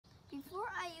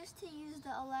I used to use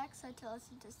the Alexa to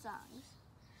listen to songs.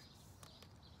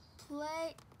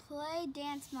 Play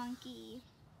Dance Monkey.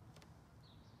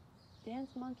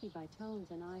 Dance Monkey by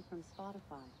Tones and I from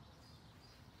Spotify.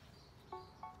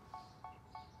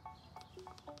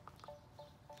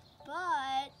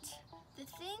 But the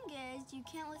thing is, you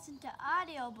can't listen to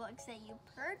audiobooks that you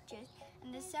purchased,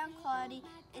 and the sound quality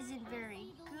isn't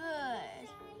very good.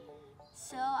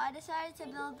 So I decided to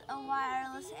build a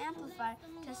wireless amplifier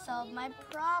to solve my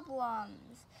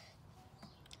problems.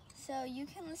 So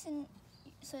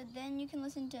then you can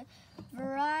listen to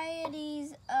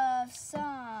varieties of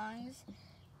songs.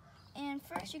 And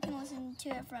first you can listen to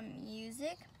it from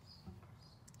music,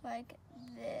 like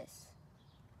this.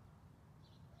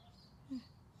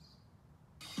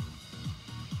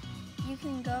 You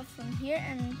can go from here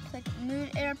and click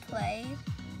Mood Airplay,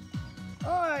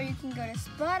 or you can go to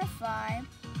Spotify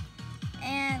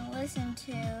and listen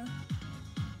to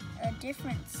a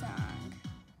different song.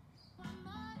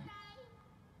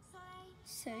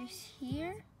 So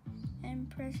here, and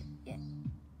press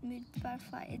Mood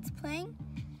Spotify, it's playing.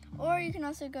 Or you can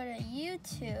also go to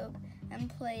YouTube and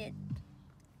play it.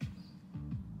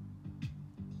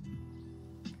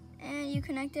 And you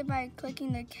connect it by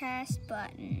clicking the cast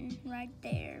button right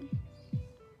there.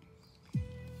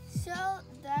 So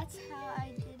that's how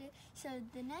I did it. So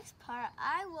the next part,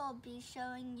 I will be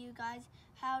showing you guys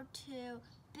how to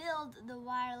build the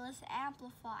wireless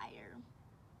amplifier.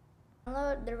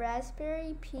 Download the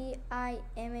Raspberry PI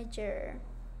Imager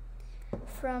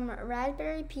from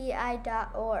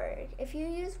raspberrypi.org. If you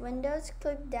use Windows,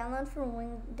 click Download for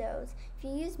Windows. If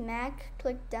you use Mac,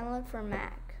 click Download for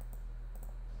Mac.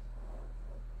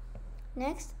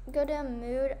 Next, go to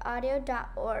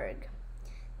moodaudio.org.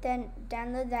 Then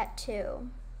download that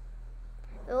too.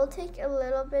 It will take a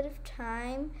little bit of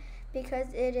time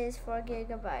because it is 4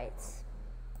 gigabytes.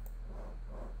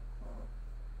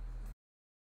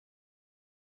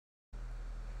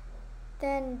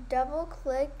 Then double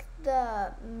click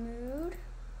the Mood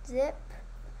zip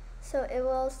so it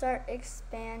will start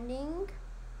expanding.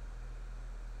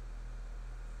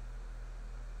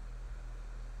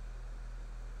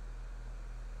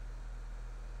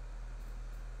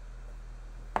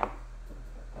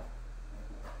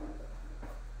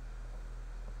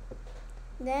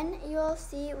 Then you will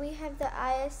see we have the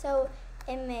ISO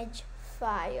image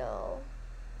file.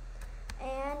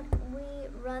 And we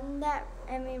run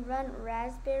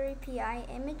Raspberry PI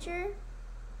Imager.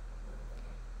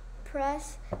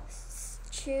 Press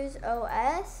choose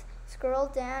OS, scroll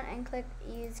down and click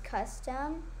use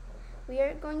custom. We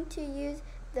are going to use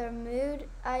the Mood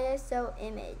ISO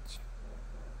image.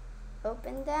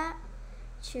 Open that,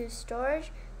 choose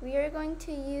storage. We are going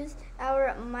to use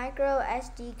our micro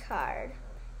SD card.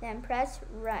 Then press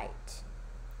write.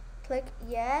 Click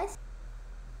yes.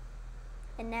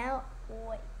 And now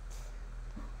wait.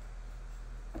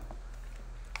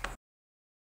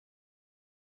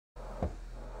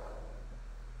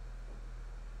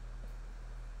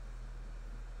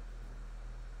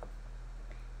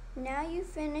 Now you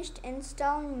finished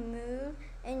installing Mood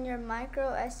in your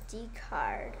micro SD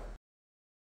card.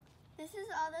 This is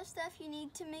all the stuff you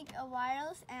need to make a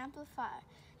wireless amplifier.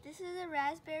 This is a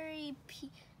Raspberry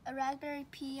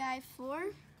PI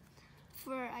 4.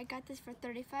 I got this for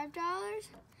 $35.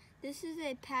 This is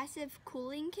a passive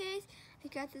cooling case. I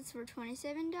got this for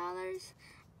 $27.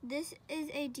 This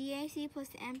is a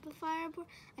DAC+Amplifier board.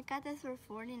 I got this for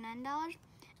 $49.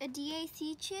 A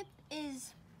DAC chip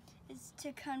is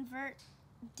to convert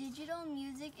digital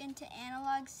music into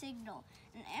analog signal.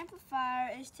 An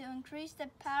amplifier is to increase the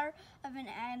power of an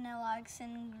analog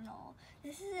signal.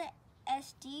 This is an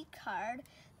SD card.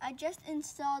 I just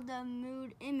installed the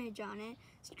Mood image on it,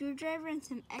 screwdriver and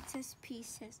some excess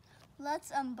pieces.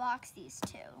 Let's unbox these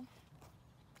two.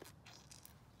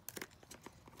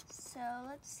 So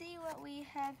let's see what we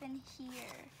have in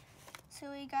here. So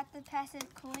we got the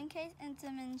passive cooling case and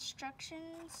some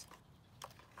instructions.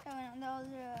 Oh, and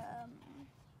those are,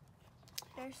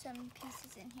 there's some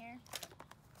pieces in here.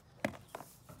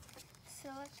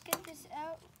 So let's get this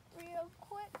out real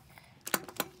quick.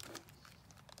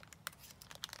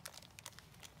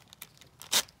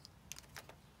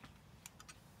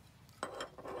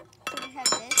 So we have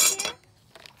this here.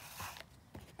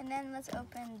 And then let's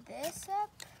open this up.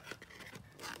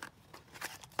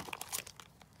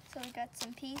 So we got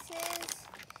some pieces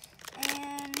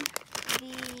and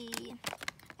the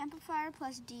amplifier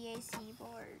plus DAC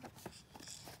board.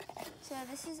 So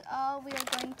this is all we are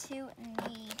going to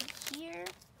need here.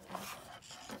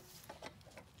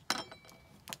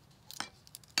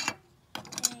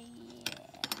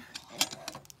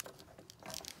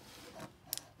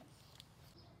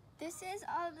 This is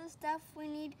all the stuff we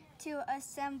need to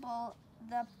assemble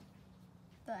the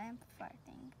amplifier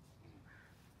thing.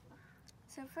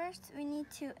 So first we need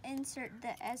to insert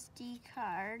the SD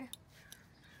card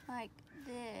like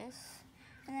this,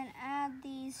 and then add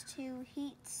these two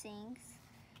heat sinks.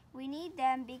 We need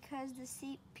them because the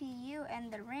CPU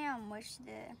and the RAM, which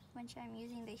I'm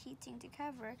using the heatsink to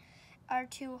cover, are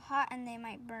too hot and they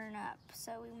might burn up.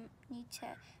 So we need to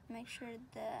make sure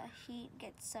the heat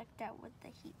gets sucked out with the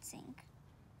heatsink.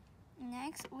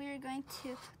 Next, we are going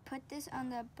to put this on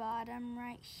the bottom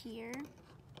right here.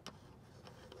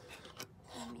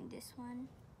 I mean this one.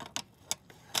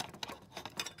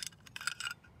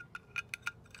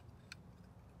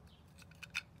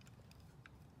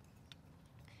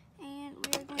 And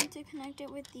we are going to connect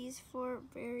it with these four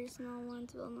very small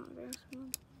ones. Well, not very small.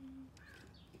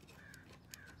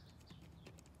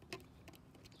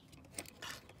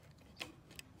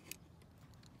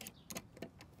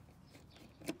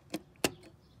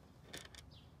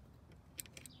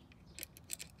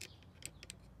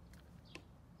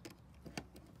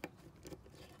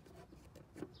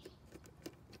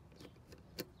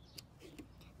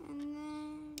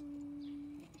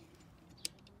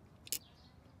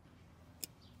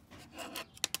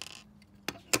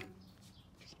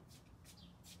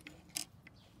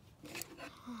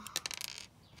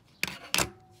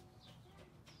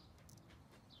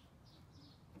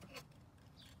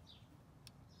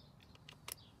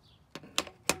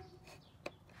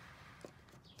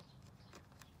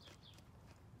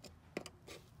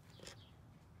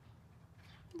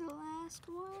 The last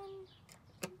one.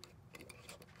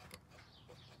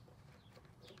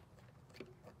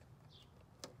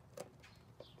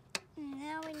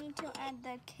 Now we need to add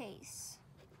the case.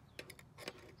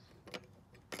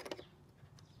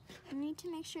 I need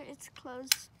to make sure it's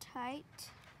closed tight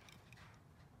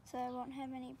so I won't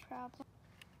have any problem.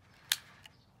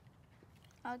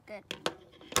 Oh, good.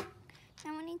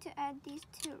 Now we need to add these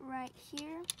two right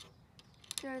here.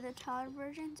 They're the taller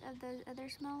versions of those other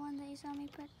small ones that you saw me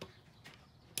put.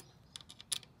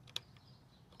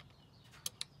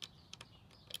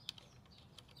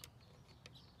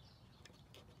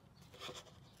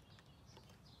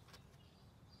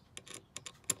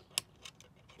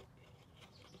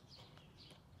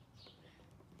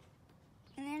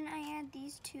 And then I add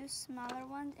these two smaller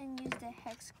ones and use the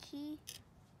hex key.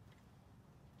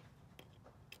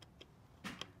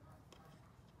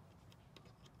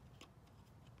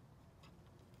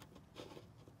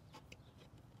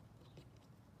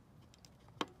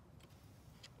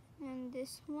 And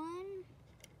this one.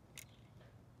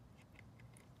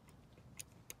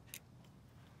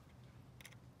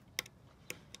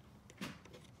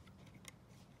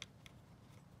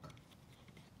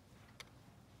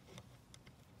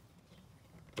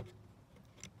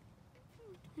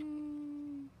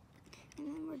 And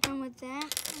then we're done with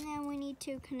that. And then we need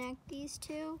to connect these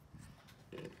two.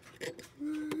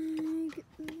 Like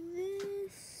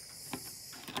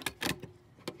this.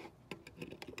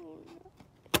 Oh, no.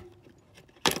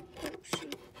 Oh,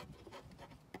 shoot.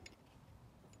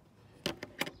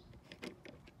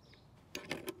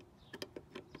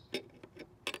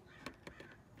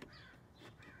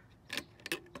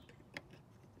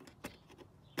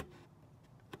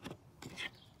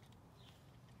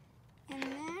 And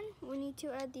then we need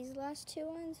to add these last two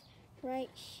ones right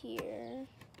here.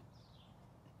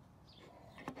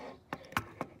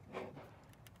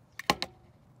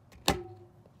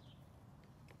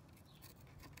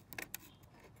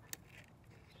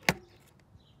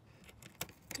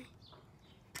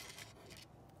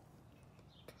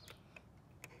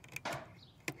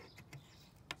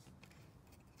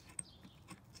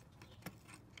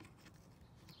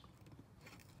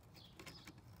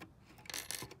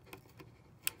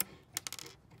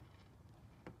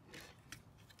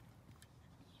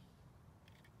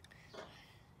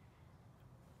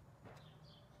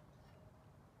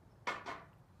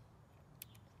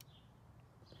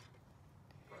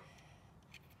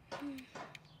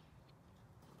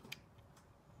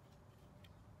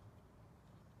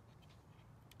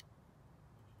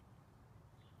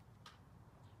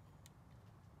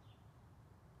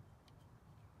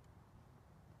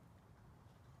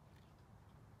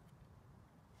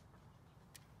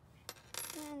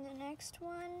 And the next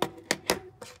one.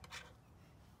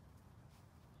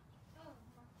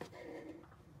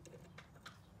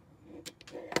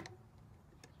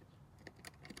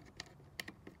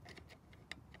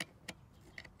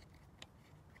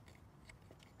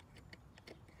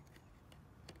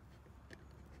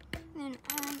 And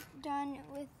I'm done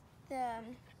with the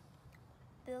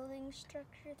building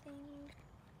structure thing.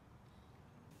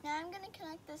 Now I'm going to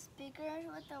connect the speakers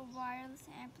with the wireless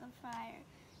amplifier.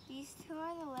 These two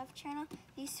are the left channel,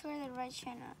 these two are the right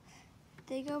channel.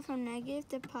 They go from negative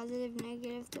to positive,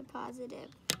 negative to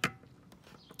positive.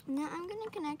 Now I'm going to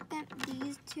connect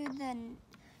these to the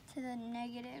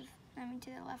negative, to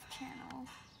the left channel.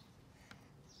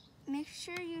 Make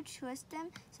sure you twist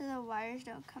them so the wires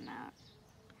don't come out.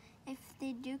 If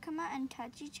they do come out and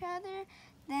touch each other,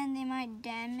 then they might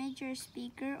damage your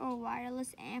speaker or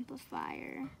wireless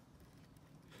amplifier.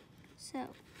 So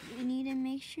we need to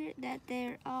make sure that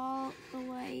they're all the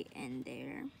way in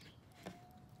there.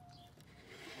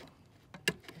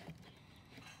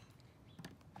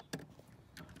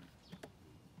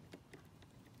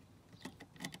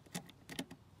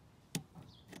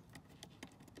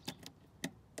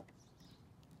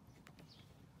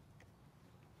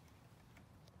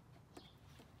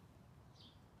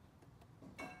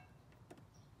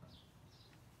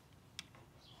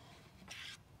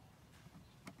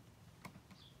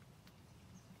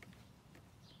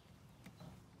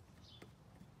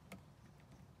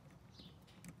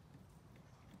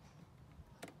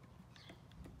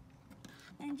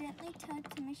 And gently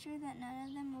tug to make sure that none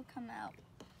of them will come out.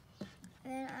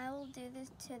 And then I will do this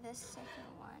to the second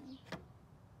one.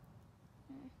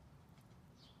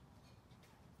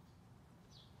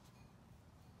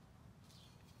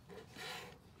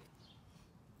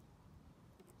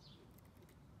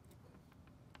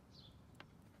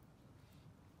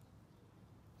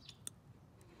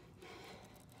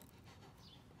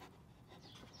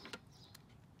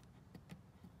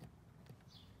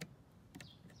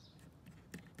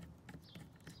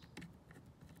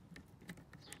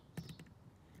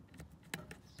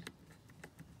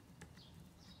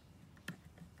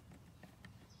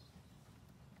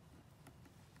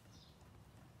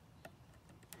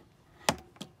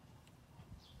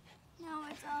 Now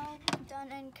it's all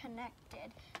done and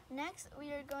connected. Next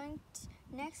we are going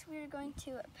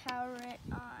to power it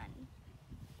on.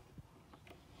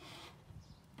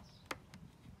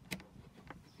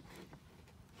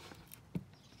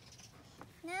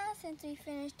 Now since we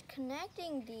finished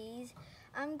connecting these,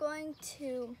 I'm going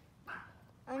to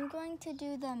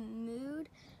do the Moode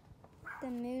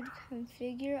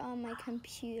configure on my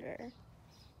computer.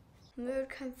 Moode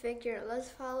configure. Let's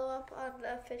follow up on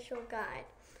the official guide.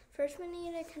 First, we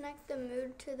need to connect the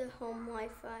Moode to the home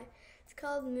Wi-Fi. It's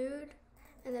called Moode,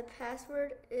 and the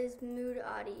password is Moode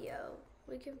Audio.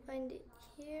 We can find it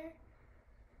here.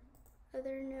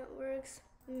 Other networks,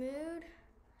 Moode,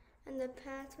 and the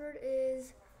password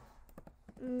is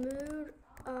Moode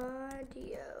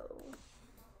Audio.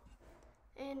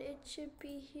 And it should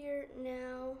be here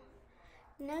now.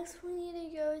 Next, we need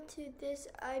to go to this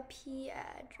IP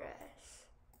address.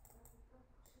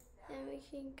 And we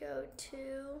can go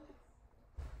to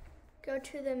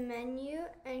the menu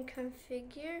and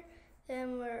configure.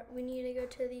 Then we need to go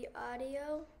to the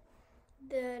audio,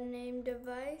 the name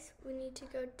device. We need to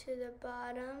go to the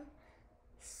bottom,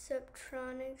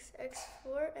 Subtronics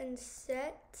Export and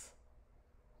set.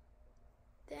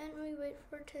 Then we wait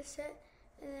for it to set,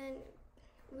 and then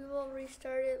we will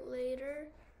restart it later.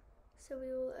 So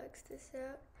we will X this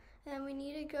out. And then we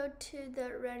need to go to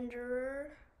the renderer,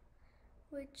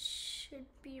 which should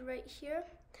be right here.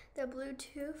 The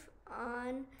Bluetooth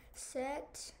on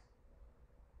set,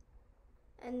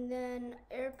 and then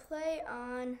airplay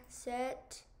on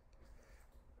set,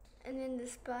 and then the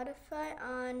Spotify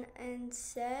on and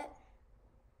set,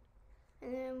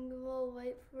 and then we will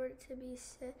wait for it to be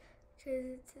set,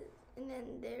 and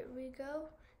then there we go.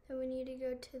 Then we need to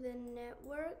go to the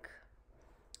network,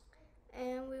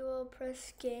 and we will press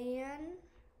scan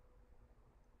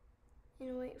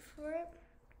and wait for it.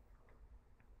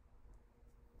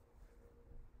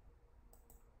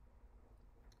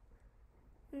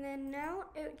 And then now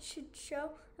it should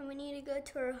show, and we need to go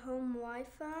to our home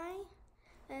Wi-Fi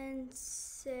and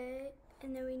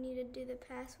then we need to do the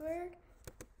password.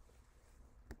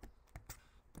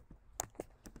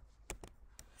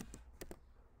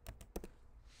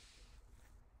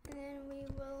 And then we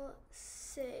will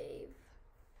save.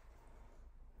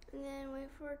 And then wait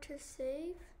for it to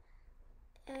save.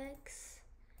 X.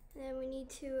 And then we need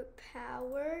to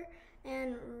power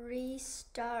and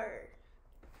restart.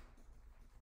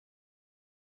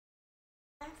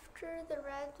 After the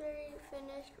Raspberry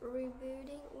finished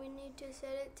rebooting, we need to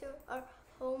set it to our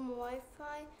home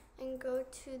Wi-Fi and go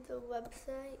to the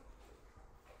website.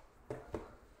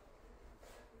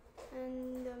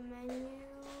 And the menu,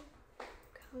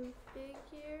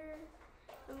 configure,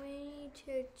 and we need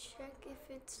to check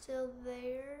if it's still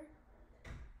there.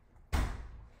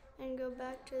 And go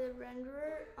back to the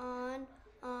renderer, on,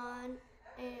 and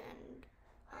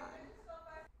on.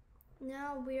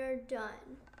 Now we are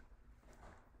done.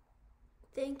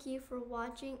 Thank you for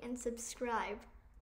watching and subscribe.